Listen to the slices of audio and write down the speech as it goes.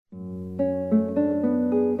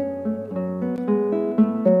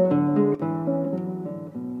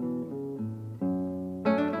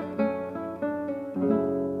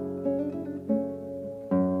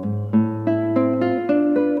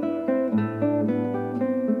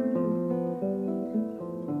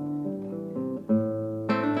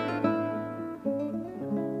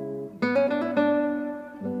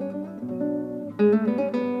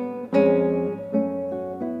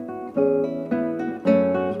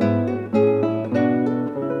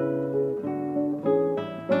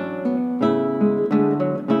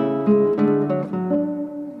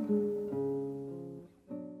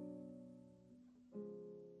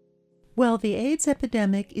the AIDS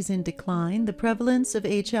epidemic is in decline, the prevalence of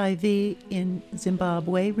HIV in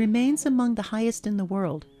Zimbabwe remains among the highest in the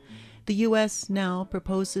world. The U.S. now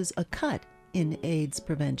proposes a cut in AIDS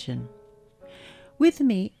prevention. With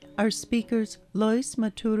me are speakers Lois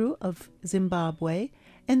Maturu of Zimbabwe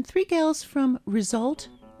and three gals from Result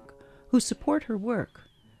who support her work,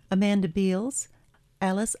 Amanda Beals,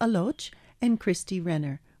 Alice Aloch, and Christy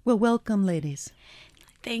Renner. Well, welcome, ladies.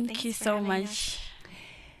 Thank you so much.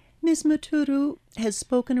 Ms. Maturu has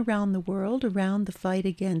spoken around the world around the fight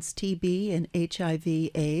against TB and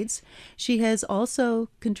HIV/AIDS. She has also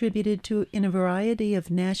contributed to a variety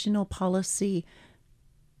of national policies,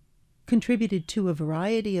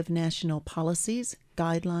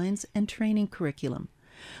 guidelines, and training curriculum.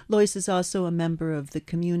 Lois is also a member of the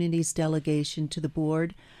community's delegation to the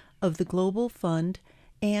board of the Global Fund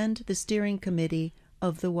and the steering committee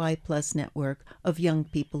of the Y Plus network of young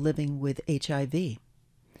people living with HIV.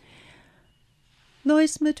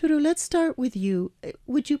 Lois Maturu, let's start with you.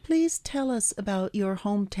 Would you please tell us about your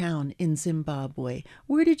hometown in Zimbabwe?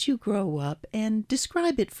 Where did you grow up? And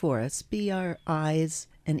describe it for us. Be our eyes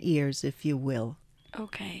and ears, if you will.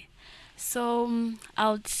 Okay. So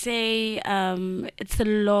I would say it's a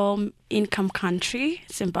low-income country,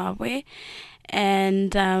 Zimbabwe.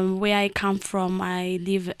 And where I come from, I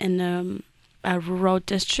live in a rural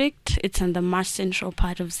district. It's in the much central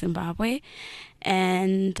part of Zimbabwe.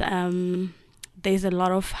 And there's a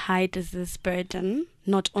lot of high disease burden,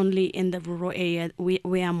 not only in the rural area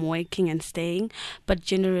where I'm working and staying, but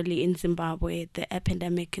generally in Zimbabwe. The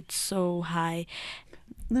epidemic is so high.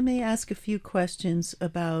 Let me ask a few questions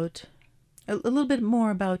about, a little bit more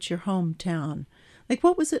about your hometown. Like,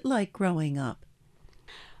 what was it like growing up?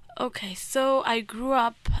 Okay, so I grew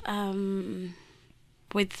up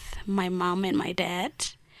with my mom and my dad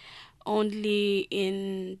only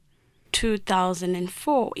in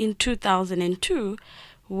 2004. In 2002,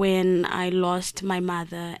 when I lost my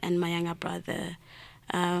mother and my younger brother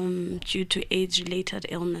due to AIDS-related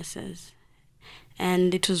illnesses.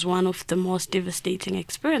 And it was one of the most devastating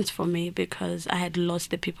experiences for me because I had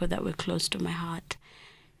lost the people that were close to my heart.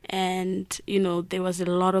 And, there was a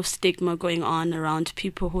lot of stigma going on around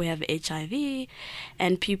people who have HIV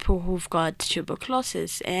and people who've got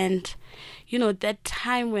tuberculosis. And, that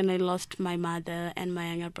time when I lost my mother and my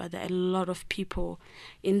younger brother, a lot of people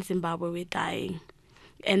in Zimbabwe were dying.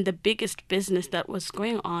 And the biggest business that was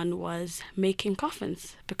going on was making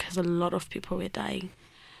coffins because a lot of people were dying.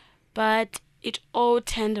 But it all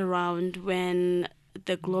turned around when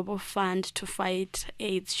the Global Fund to fight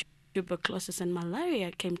AIDS, tuberculosis and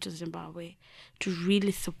malaria came to Zimbabwe to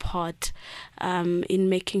really support in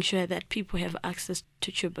making sure that people have access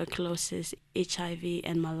to tuberculosis, HIV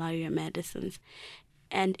and malaria medicines.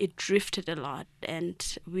 And it drifted a lot,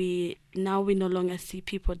 and we no longer see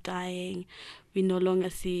people dying. We no longer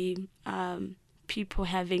see people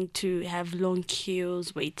having to have long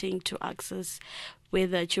queues waiting to access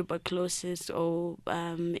whether tuberculosis or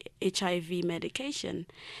HIV medication.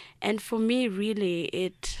 And for me, really,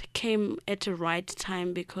 it came at the right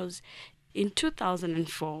time because in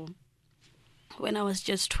 2004, when I was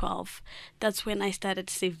just 12, that's when I started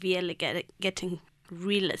severely getting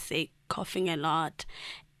really sick, coughing a lot,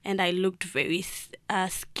 and I looked very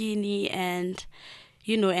skinny, and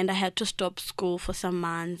and I had to stop school for some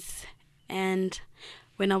months. And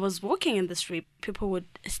when I was walking in the street, people would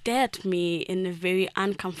stare at me in a very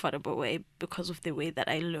uncomfortable way because of the way that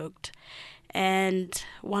I looked. And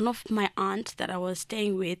one of my aunts that I was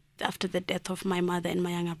staying with after the death of my mother and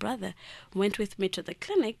my younger brother went with me to the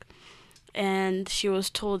clinic, and she was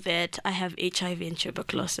told that I have HIV and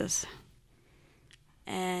tuberculosis.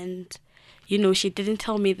 And, she didn't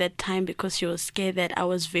tell me that time because she was scared that I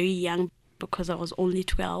was very young because I was only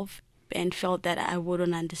 12 and felt that I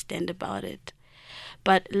wouldn't understand about it.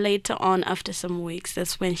 But later on, after some weeks,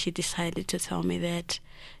 that's when she decided to tell me that,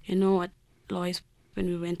 you know what, Lois, when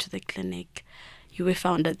we went to the clinic, you were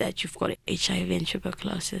found out that you've got HIV and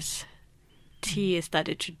tuberculosis. Tears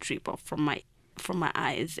started to drip off from my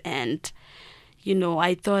eyes, and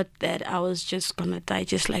I thought that I was just gonna die,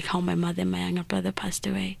 just like how my mother and my younger brother passed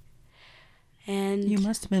away. And you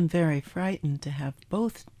must have been very frightened to have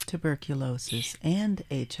both tuberculosis and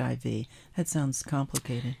HIV. That sounds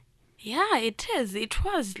complicated. Yeah, it is. It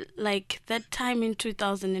was like that time in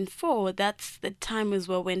 2004. That's the time as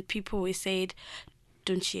well when people were said,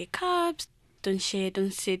 don't share carbs, don't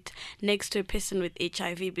sit next to a person with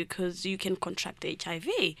HIV because you can contract HIV.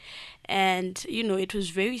 And, it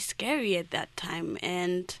was very scary at that time.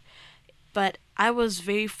 But I was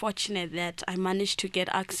very fortunate that I managed to get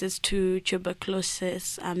access to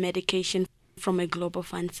tuberculosis medication from a Global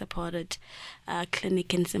Fund supported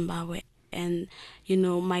clinic in Zimbabwe. and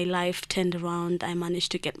my life turned around. I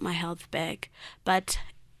managed to get my health back, but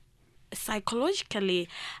psychologically,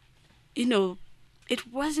 it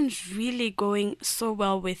wasn't really going so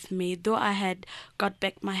well with me. Though I had got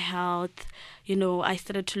back my health, I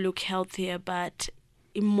started to look healthier, but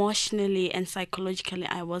emotionally and psychologically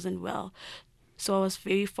I wasn't well. So I was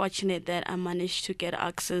very fortunate that I managed to get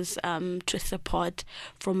access to support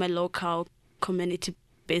from a local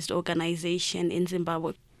community-based organization in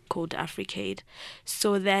Zimbabwe called Africaid.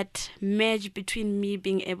 So that merge between me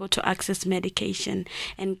being able to access medication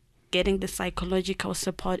and getting the psychological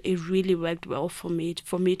support, it really worked well for me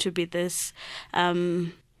to be this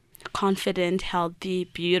confident, healthy,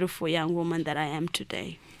 beautiful young woman that I am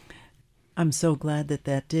today. I'm so glad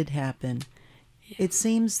that did happen. Yeah. It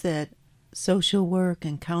seems that social work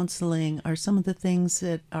and counseling are some of the things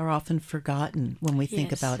that are often forgotten when we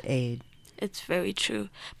think Yes. about AIDS. It's very true,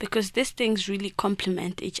 because these things really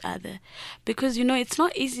complement each other. Because, it's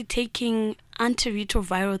not easy taking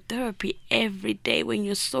antiretroviral therapy every day when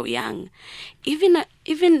you're so young.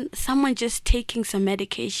 Even someone just taking some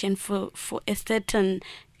medication for a certain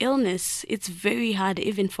illness, it's very hard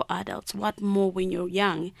even for adults. What more when you're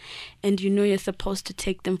young and you're supposed to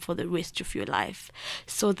take them for the rest of your life.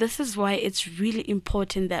 So this is why it's really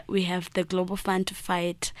important that we have the Global Fund to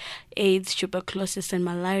fight AIDS, tuberculosis, and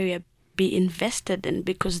malaria be invested in,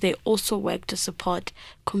 because they also work to support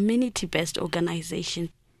community-based organizations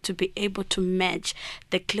to be able to match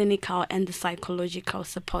the clinical and the psychological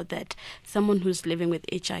support that someone who's living with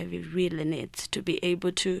HIV really needs to be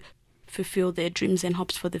able to fulfill their dreams and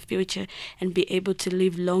hopes for the future and be able to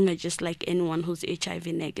live longer, just like anyone who's HIV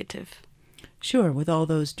negative. Sure, with all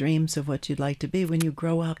those dreams of what you'd like to be when you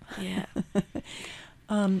grow up. Yeah.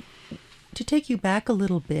 To take you back a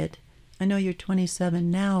little bit, I know you're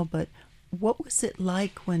 27 now, but what was it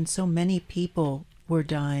like when so many people were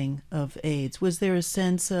dying of AIDS? Was there a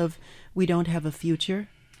sense of, we don't have a future?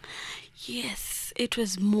 Yes, it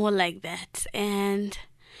was more like that. And,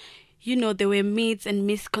 there were myths and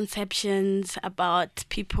misconceptions about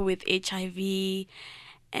people with HIV.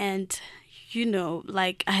 And,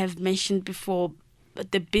 like I have mentioned before,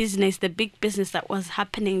 the big business that was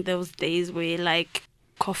happening those days were like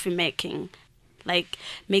coffee making. Like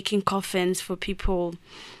making coffins for people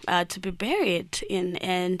to be buried in.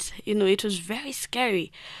 And, it was very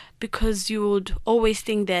scary, because you would always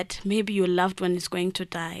think that maybe your loved one is going to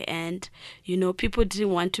die. And, people didn't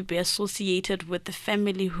want to be associated with the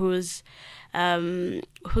family who's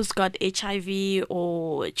got HIV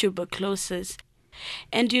or tuberculosis.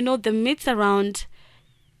 And, the myths around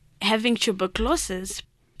having tuberculosis,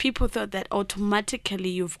 people thought that automatically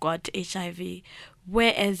you've got HIV,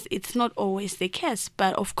 whereas it's not always the case.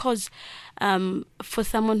 But of course, for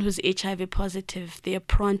someone who's HIV positive, they are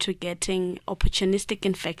prone to getting opportunistic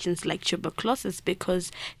infections like tuberculosis,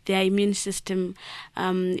 because their immune system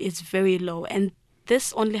is very low. And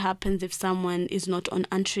this only happens if someone is not on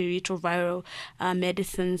antiretroviral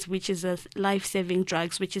medicines, which is a life-saving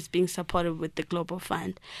drugs, which is being supported with the Global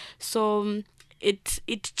Fund. So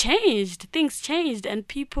it changed. Things changed, and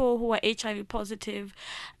people who are HIV positive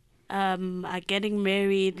are getting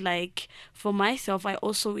married. Like for myself, I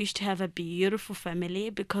also wish to have a beautiful family,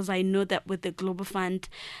 because I know that with the Global Fund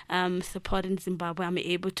support in Zimbabwe, I'm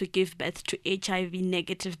able to give birth to HIV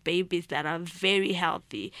negative babies that are very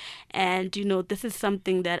healthy. And this is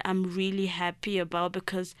something that I'm really happy about,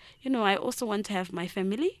 because I also want to have my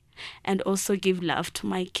family and also give love to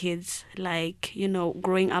my kids. Like,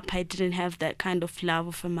 growing up, I didn't have that kind of love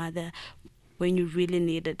of a mother when you really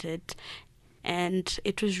needed it. And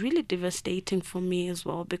it was really devastating for me as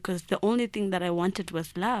well, because the only thing that I wanted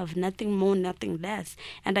was love, nothing more, nothing less.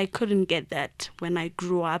 And I couldn't get that when I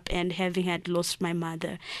grew up, and having had lost my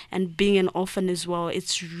mother and being an orphan as well,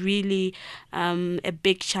 it's really a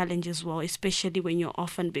big challenge as well, especially when you're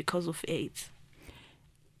orphan because of AIDS.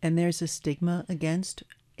 And there's a stigma against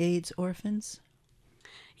AIDS orphans?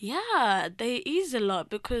 Yeah, there is a lot,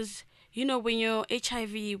 because when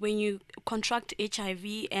when you contract HIV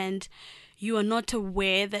and you are not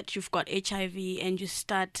aware that you've got HIV, and you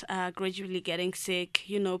start gradually getting sick,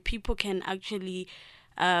 people can actually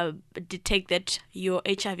detect that you're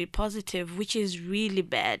HIV positive, which is really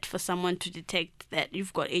bad for someone to detect that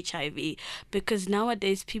you've got HIV, because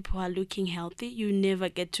nowadays people are looking healthy. You never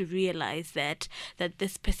get to realize that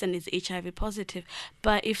this person is HIV positive.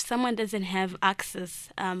 But if someone doesn't have access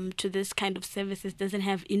to this kind of services, doesn't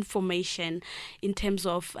have information in terms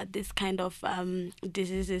of this kind of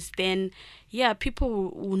diseases, then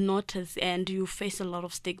people will notice, and you face a lot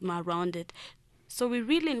of stigma around it. So we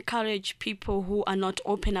really encourage people who are not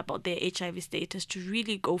open about their HIV status to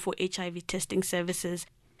really go for HIV testing services,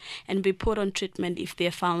 and be put on treatment if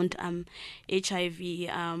they're found HIV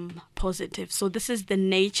positive. So this is the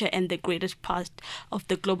nature and the greatest part of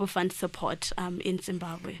the Global Fund support in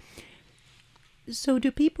Zimbabwe. So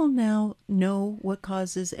do people now know what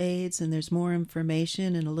causes AIDS and there's more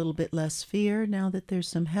information and a little bit less fear now that there's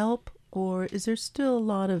some help? Or is there still a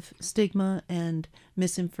lot of stigma and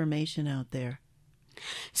misinformation out there?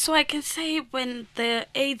 So I can say when the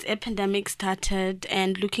AIDS epidemic started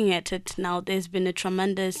and looking at it now, there's been a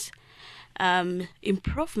tremendous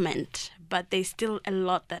improvement, but there's still a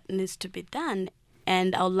lot that needs to be done.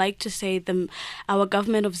 And I would like to say our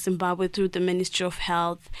government of Zimbabwe, through the Ministry of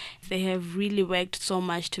Health, they have really worked so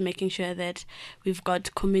much to making sure that we've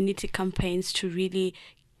got community campaigns to really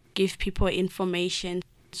give people information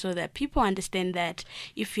so that people understand that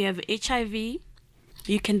if you have HIV,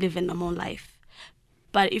 you can live a normal life.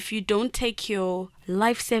 But if you don't take your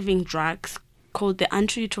life-saving drugs called the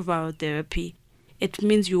antiretroviral therapy, it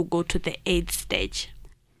means you'll go to the AIDS stage.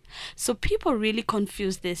 So people really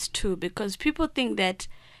confuse this too, because people think that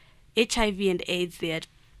HIV and AIDS, they're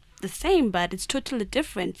the same, but it's totally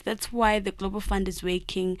different. That's why the Global Fund is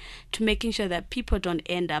working to making sure that people don't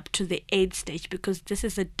end up to the AIDS stage, because this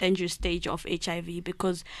is a dangerous stage of HIV,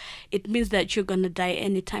 because it means that you're going to die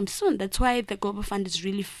anytime soon. That's why the Global Fund is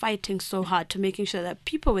really fighting so hard to making sure that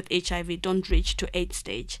people with HIV don't reach to AIDS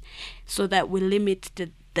stage, so that we limit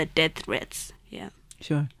the death rates. Yeah.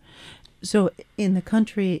 Sure. So in the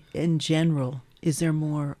country in general, is there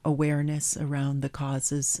more awareness around the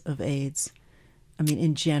causes of AIDS? I mean,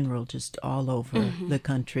 in general, just all over the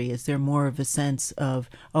country, is there more of a sense of,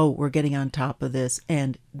 oh, we're getting on top of this,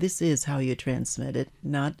 and this is how you transmit it,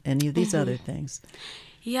 not any of these other things?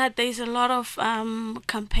 Yeah, there's a lot of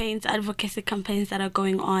campaigns, advocacy campaigns that are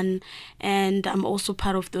going on, and I'm also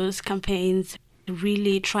part of those campaigns,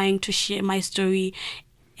 really trying to share my story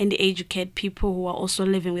and educate people who are also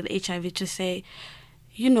living with HIV to say,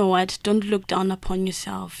 you know what, don't look down upon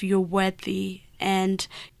yourself. You're worthy. And,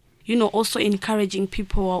 also encouraging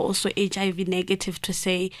people who are also HIV negative to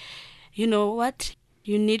say, you know what,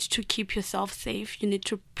 you need to keep yourself safe. You need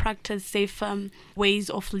to practice safe ways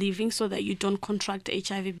of living so that you don't contract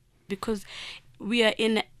HIV, because we are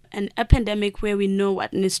in an epidemic where we know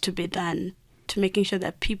what needs to be done to making sure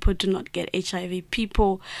that people do not get HIV.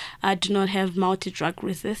 People do not have multi-drug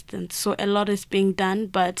resistance. So a lot is being done,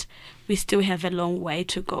 but we still have a long way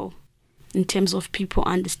to go in terms of people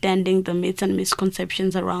understanding the myths and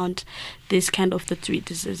misconceptions around this kind of the three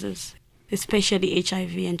diseases, especially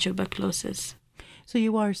HIV and tuberculosis. So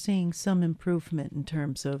you are seeing some improvement in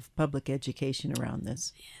terms of public education around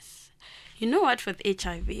this? Yes. You know what, with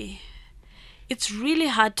HIV, it's really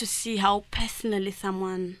hard to see how personally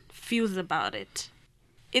someone feels about it.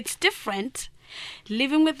 It's different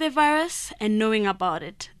living with the virus and knowing about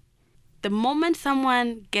it. The moment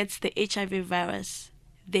someone gets the HIV virus,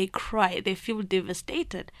 they cry, they feel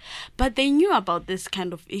devastated. But they knew about this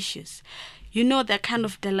kind of issues. That kind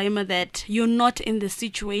of dilemma that you're not in the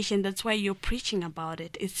situation, that's why you're preaching about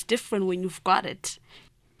it. It's different when you've got it.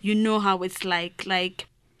 You know how it's like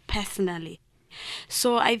personally.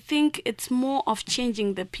 So I think it's more of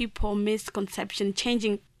changing the people misconception,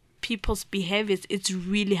 changing people's behaviors. It's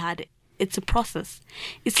really hard. It's a process.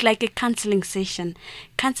 It's like a counseling session.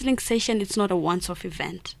 Counseling session, it's not a once-off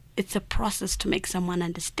event. It's a process to make someone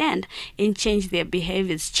understand and change their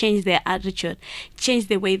behaviors, change their attitude, change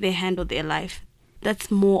the way they handle their life.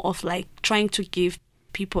 That's more of like trying to give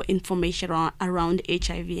people information around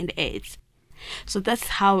HIV and AIDS. So that's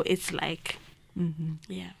how it's like.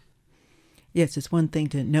 Yeah. Yes, it's one thing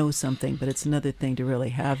to know something, but it's another thing to really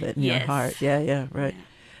have it in your heart. Yeah, right.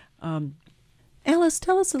 Yeah. Alice,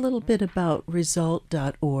 tell us a little bit about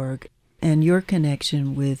result.org and your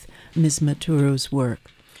connection with Ms. Maturu's work.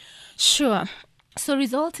 Sure. So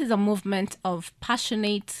Result is a movement of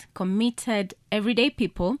passionate, committed, everyday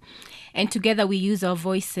people, and together we use our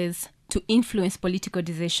voices to influence political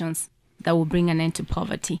decisions that will bring an end to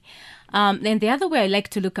poverty. And the other way I like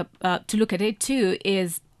to look at it too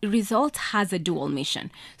is Result has a dual mission.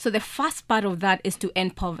 So the first part of that is to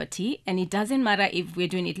end poverty, and it doesn't matter if we're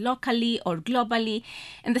doing it locally or globally.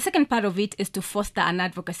 And the second part of it is to foster an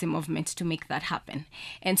advocacy movement to make that happen.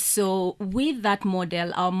 And so with that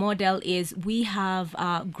model, our model is we have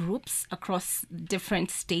groups across different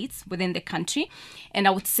states within the country. And I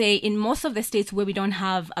would say in most of the states where we don't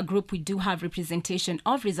have a group, we do have representation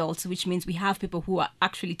of results, which means we have people who are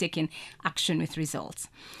actually taking action with results.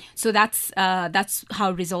 So that's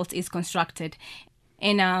how Result is constructed.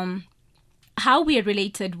 And how we are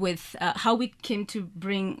related with how we came to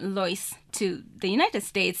bring Lois to the United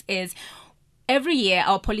States is every year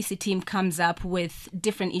our policy team comes up with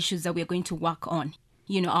different issues that we're going to work on.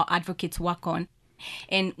 our advocates work on.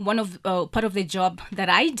 And one of part of the job that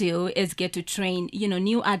I do is get to train,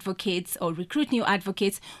 new advocates or recruit new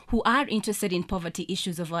advocates who are interested in poverty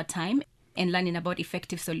issues of our time and learning about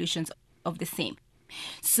effective solutions of the same.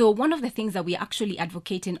 So one of the things that we're actually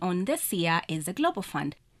advocating on this year is the Global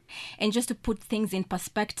Fund. And just to put things in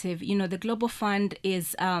perspective, the Global Fund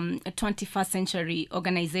is a 21st century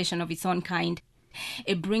organization of its own kind.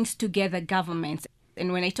 It brings together governments.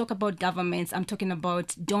 And when I talk about governments, I'm talking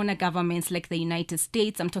about donor governments like the United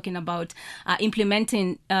States. I'm talking about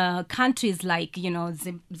implementing countries like,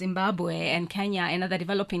 Zimbabwe and Kenya and other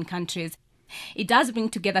developing countries. It does bring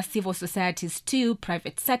together civil societies too,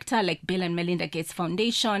 private sector like Bill and Melinda Gates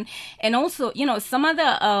Foundation, and also, some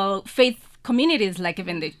other faith communities like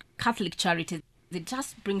even the Catholic charities. It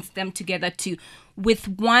just brings them together with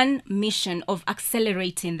one mission of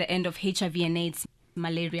accelerating the end of HIV and AIDS,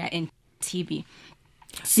 malaria and TB.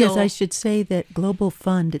 So, yes, I should say that Global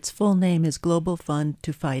Fund, its full name is Global Fund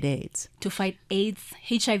to Fight AIDS. To fight AIDS,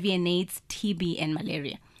 HIV and AIDS, TB and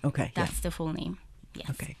malaria. Okay. That's the full name. Yes.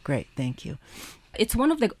 Okay, great. Thank you. It's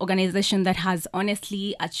one of the organizations that has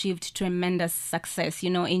honestly achieved tremendous success,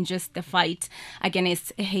 in just the fight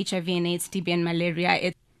against HIV and AIDS, TB and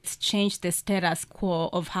malaria. It's changed the status quo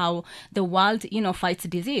of how the world, fights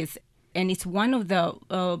disease. And it's one of the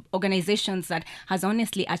organizations that has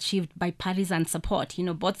honestly achieved bipartisan support,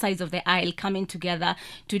 both sides of the aisle coming together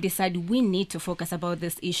to decide we need to focus about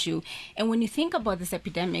this issue. And when you think about these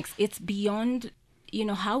epidemics, it's beyond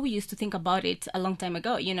how we used to think about it a long time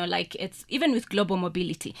ago, like it's even with global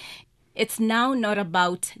mobility. It's now not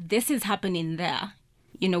about this is happening there.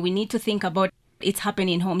 We need to think about it's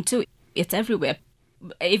happening home too. It's everywhere.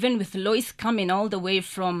 Even with Lois coming all the way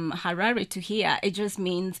from Harare to here, it just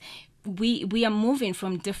means we are moving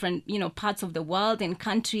from different, parts of the world and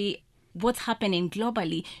country. What's happening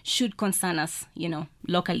globally should concern us,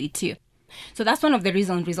 locally too. So that's one of the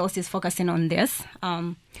reasons Result is focusing on this.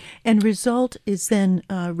 And Result is then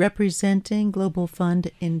representing Global Fund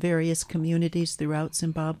in various communities throughout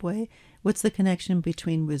Zimbabwe. What's the connection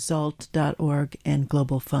between Result.org and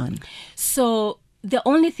Global Fund? So the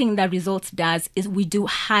only thing that Result does is we do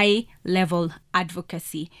high-level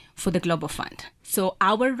advocacy for the Global Fund. So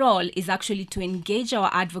our role is actually to engage our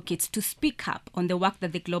advocates to speak up on the work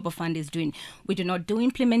that the Global Fund is doing. We do not do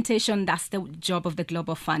implementation. That's the job of the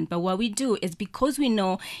Global Fund. But what we do is because we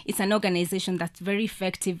know it's an organization that's very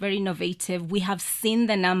effective, very innovative. We have seen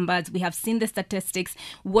the numbers. We have seen the statistics,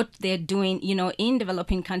 what they're doing, in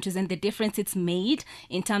developing countries and the difference it's made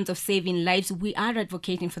in terms of saving lives. We are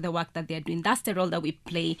advocating for the work that they're doing. That's the role that we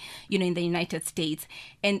play, in the United States.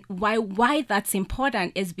 And why that's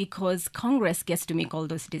important is because Congress gets to make all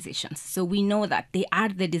those decisions. So we know that they are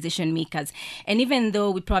the decision makers. And even though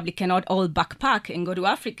we probably cannot all backpack and go to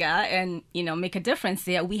Africa and, make a difference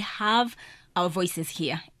there, we have our voices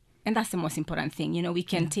here. And that's the most important thing. We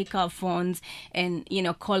can take our phones and,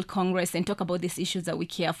 call Congress and talk about these issues that we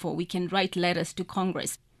care for. We can write letters to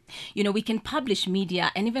Congress. We can publish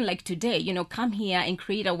media, and even like today, come here and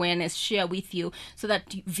create awareness, share with you so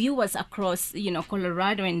that viewers across,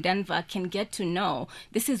 Colorado and Denver can get to know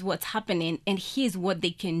this is what's happening and here's what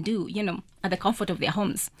they can do, at the comfort of their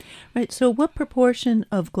homes. Right. So what proportion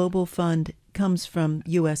of Global Fund comes from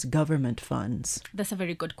U.S. government funds? That's a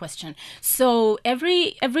very good question. So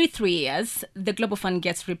every 3 years, the Global Fund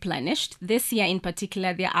gets replenished. This year in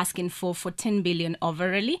particular, they're asking for $10 billion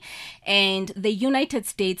overall. And the United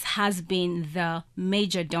States has been the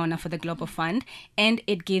major donor for the Global Fund, and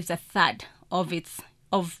it gives a third of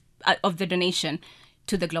the donation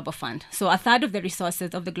to the Global Fund. So a third of the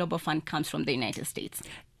resources of the Global Fund comes from the United States.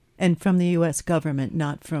 And from the U.S. government,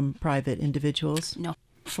 not from private individuals? No,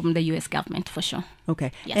 from the U.S. government, for sure.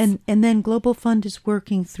 Okay. Yes. And then Global Fund is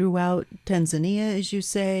working throughout Tanzania, as you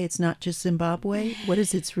say. It's not just Zimbabwe. What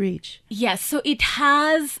is its reach? Yes, so it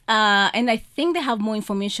has, and I think they have more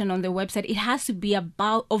information on the website, it has to be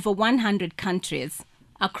about over 100 countries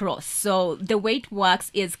across. So the way it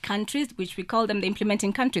works is countries, which we call them the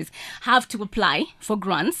implementing countries, have to apply for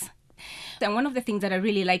grants. And one of the things that I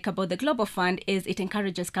really like about the Global Fund is it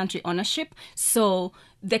encourages country ownership. So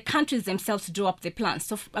the countries themselves draw up the plans.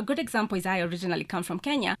 So a good example is I originally come from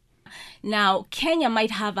Kenya. Now, Kenya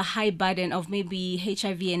might have a high burden of maybe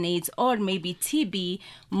HIV and AIDS or maybe TB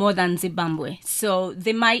more than Zimbabwe. So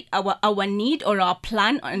they might our need or our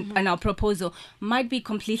plan and our proposal might be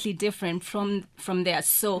completely different from there.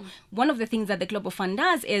 So one of the things that the Global Fund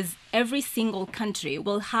does is every single country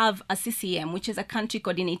will have a CCM, which is a country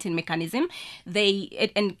coordinating mechanism.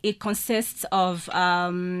 It consists of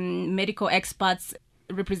medical experts,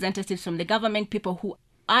 representatives from the government, people who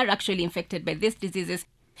are actually infected by these diseases,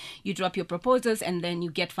 You drop your proposals and then you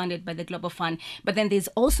get funded by the Global Fund. But then there's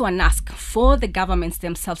also an ask for the governments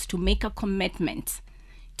themselves to make a commitment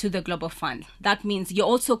to the Global Fund. That means you're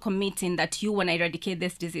also committing that you want to eradicate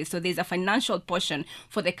this disease. So there's a financial portion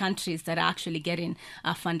for the countries that are actually getting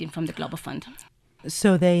funding from the Global Fund.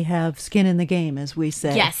 So they have skin in the game, as we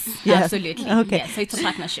say. Yes, Yeah. absolutely. Okay. Yeah, so it's a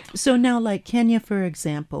partnership. So now, like Kenya, for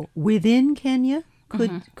example, within Kenya,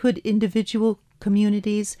 could individual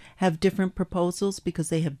communities have different proposals because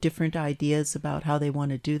they have different ideas about how they want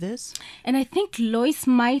to do this? And I think Lois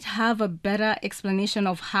might have a better explanation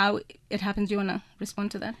of how it happens. Do you want to respond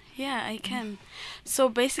to that? Yeah, I can. So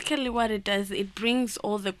basically what it does, it brings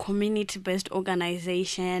all the community-based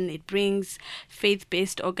organization, it brings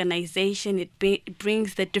faith-based organization, it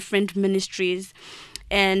brings the different ministries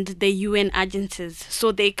and the UN agencies.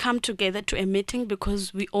 So they come together to a meeting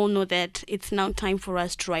because we all know that it's now time for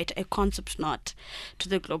us to write a concept note to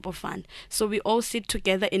the Global Fund. So we all sit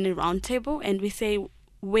together in a round table and we say,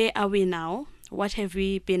 where are we now? What have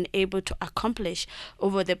we been able to accomplish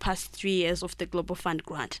over the past 3 years of the Global Fund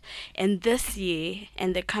grant? And this year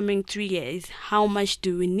and the coming 3 years, how much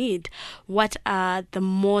do we need? What are the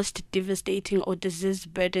most devastating or disease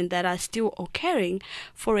burden that are still occurring?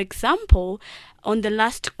 For example, on the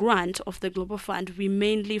last grant of the Global Fund, we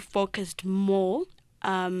mainly focused more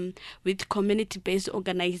with community-based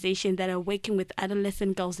organizations that are working with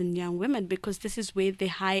adolescent girls and young women, because this is where the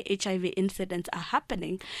high HIV incidents are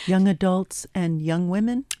happening. Young adults and young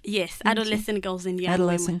women? Yes, adolescent girls and young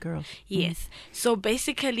Adolescent women. girls. Yes. So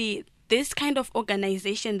basically, this kind of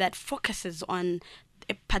organization that focuses on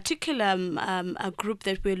a particular a group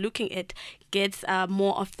that we're looking at gets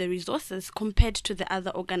more of the resources compared to the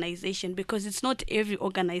other organization, because it's not every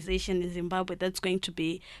organization in Zimbabwe that's going to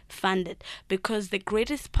be funded, because the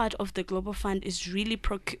greatest part of the Global Fund is really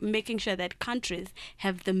making sure that countries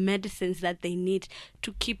have the medicines that they need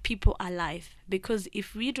to keep people alive, because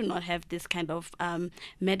if we do not have this kind of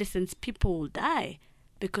medicines, people will die.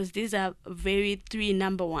 Because these are the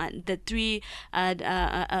three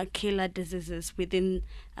killer diseases within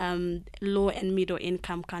low and middle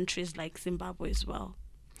income countries like Zimbabwe as well.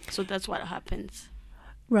 So that's what happens.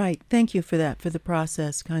 Right. Thank you for that, for the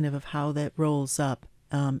process kind of how that rolls up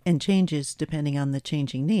and changes depending on the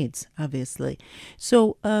changing needs, obviously.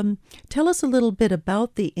 So tell us a little bit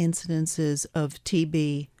about the incidences of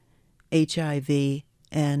TB, HIV,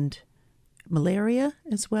 and malaria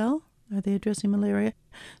as well. Are they addressing malaria?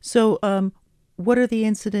 So what are the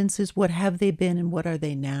incidences? What have they been and what are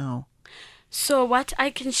they now? So what I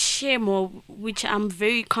can share more, which I'm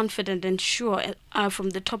very confident and sure from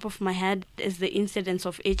the top of my head, is the incidence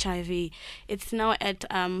of HIV. It's now at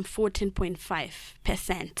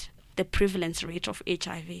 14.5%, the prevalence rate of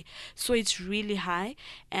HIV. So it's really high,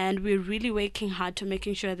 and we're really working hard to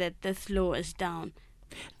making sure that this lowers down.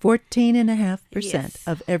 14.5% Yes.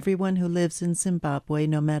 of everyone who lives in Zimbabwe,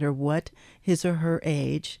 no matter what his or her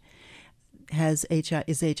age, is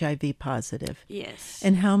HIV positive. Yes.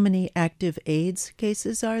 And how many active AIDS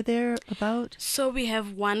cases are there about? So we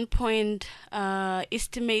have estimated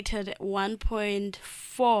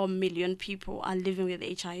 1.4 million people are living with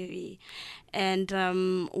HIV, and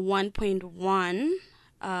 1.1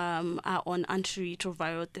 are on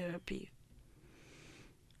antiretroviral therapy.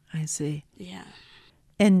 I see. Yeah.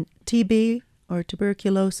 And TB or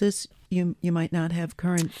tuberculosis, you might not have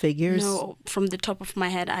current figures. No, from the top of my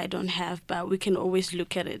head, I don't have, but we can always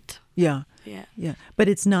look at it. Yeah. Yeah. Yeah. But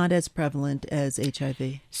it's not as prevalent as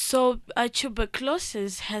HIV. So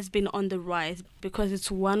tuberculosis has been on the rise because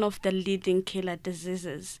it's one of the leading killer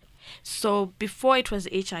diseases. So before it was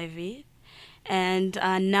HIV, and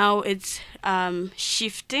now it's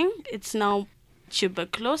shifting. It's now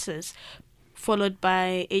tuberculosis, followed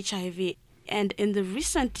by HIV. And in the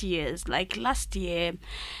recent years, like last year,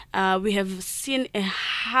 we have seen a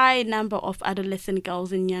high number of adolescent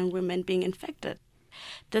girls and young women being infected.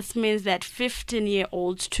 This means that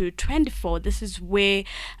 15-year-olds to 24, this is where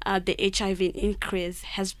the HIV increase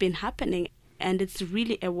has been happening. And it's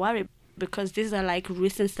really a worry, because these are like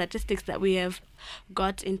recent statistics that we have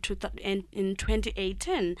got in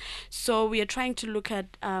 2018. So we are trying to look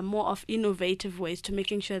at more of innovative ways to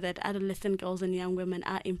making sure that adolescent girls and young women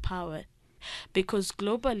are empowered. Because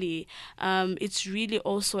globally, it's really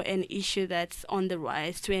also an issue that's on the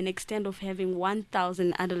rise, to an extent of having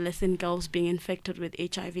 1,000 adolescent girls being infected with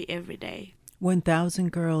HIV every day.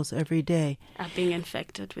 1,000 girls every day Are being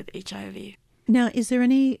infected with HIV. Now, is there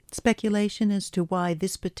any speculation as to why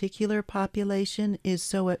this particular population is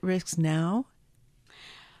so at risk now?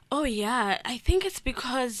 Oh, yeah. I think it's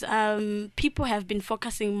because people have been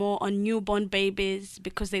focusing more on newborn babies,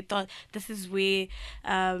 because they thought this is where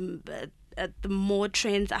the more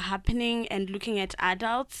trends are happening and looking at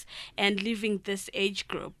adults and leaving this age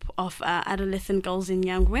group of adolescent girls and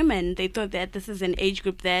young women. They thought that this is an age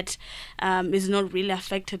group that is not really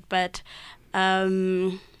affected, but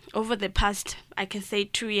over the past, I can say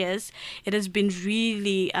 2 years, it has been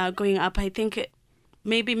really going up. I think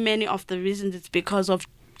maybe many of the reasons it's because of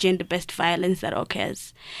gender-based violence that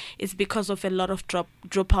occurs. It's because of a lot of drop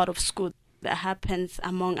out of school that happens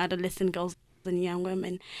among adolescent girls and young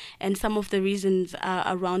women. And some of the reasons are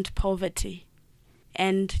around poverty.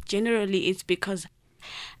 And generally it's because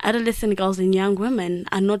adolescent girls and young women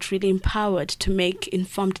are not really empowered to make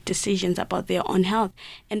informed decisions about their own health.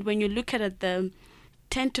 And when you look at it, the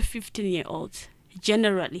 10 to 15-year-olds,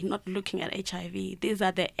 generally not looking at HIV, these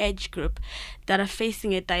are the age group that are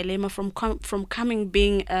facing a dilemma from coming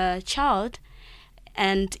being a child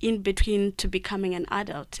and in between to becoming an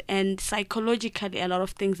adult. And psychologically, a lot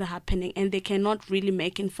of things are happening and they cannot really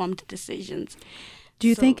make informed decisions. Do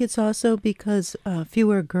you think it's also because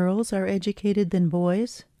fewer girls are educated than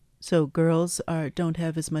boys? So girls don't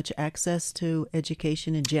have as much access to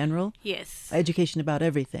education in general? Yes. Education about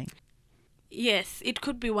everything. Yes, it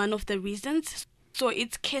could be one of the reasons. So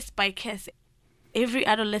it's case by case. Every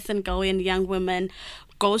adolescent girl and young woman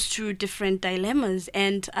goes through different dilemmas,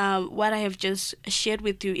 and what I have just shared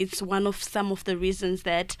with you, it's some of the reasons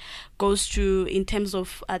that goes through in terms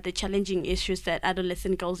of the challenging issues that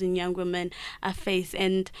adolescent girls and young women face.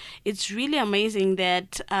 And it's really amazing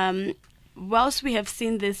that whilst we have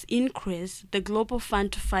seen this increase, the Global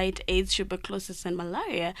Fund to Fight AIDS, Tuberculosis and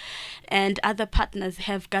Malaria and other partners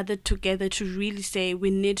have gathered together to really say we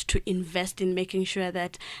need to invest in making sure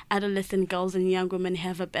that adolescent girls and young women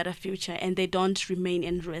have a better future and they don't remain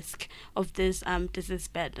in risk of this disease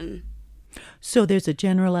burden. So there's a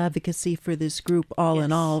general advocacy for this group all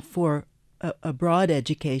in Yes. all for a broad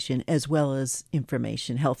education as well as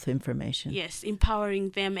information, health information. Yes, empowering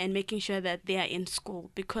them and making sure that they are in school,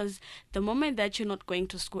 because the moment that you're not going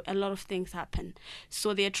to school, a lot of things happen.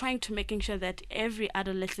 So they're trying to making sure that every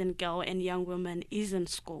adolescent girl and young woman is in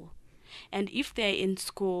school. And if they're in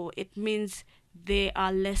school, it means they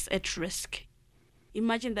are less at risk.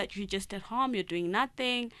 Imagine that you're just at home, you're doing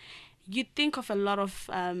nothing. You think of a lot of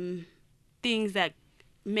things that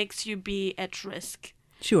makes you be at risk.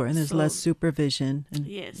 Sure, and there's So- less supervision and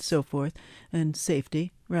Yes. so forth, and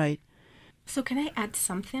safety, right. So can I add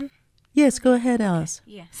something? Yes, go ahead, Alice.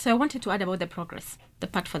 Yeah. So I wanted to add about the progress, the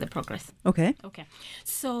part for the progress. Okay. Okay.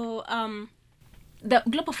 So the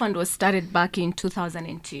Global Fund was started back in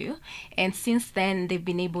 2002, and since then they've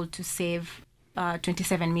been able to save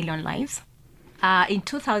 27 million lives. In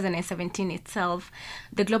 2017 itself,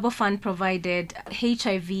 the Global Fund provided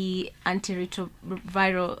HIV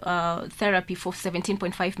antiretroviral therapy for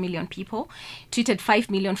 17.5 million people, treated 5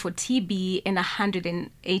 million for TB, and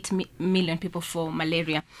 108 million people for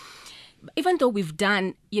malaria. Even though we've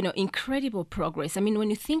done, incredible progress, I mean, when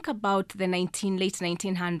you think about the late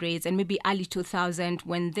 1900s and maybe early 2000,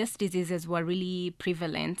 when these diseases were really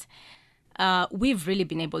prevalent, we've really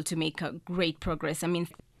been able to make a great progress. I mean,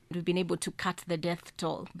 we've been able to cut the death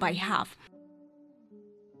toll by half.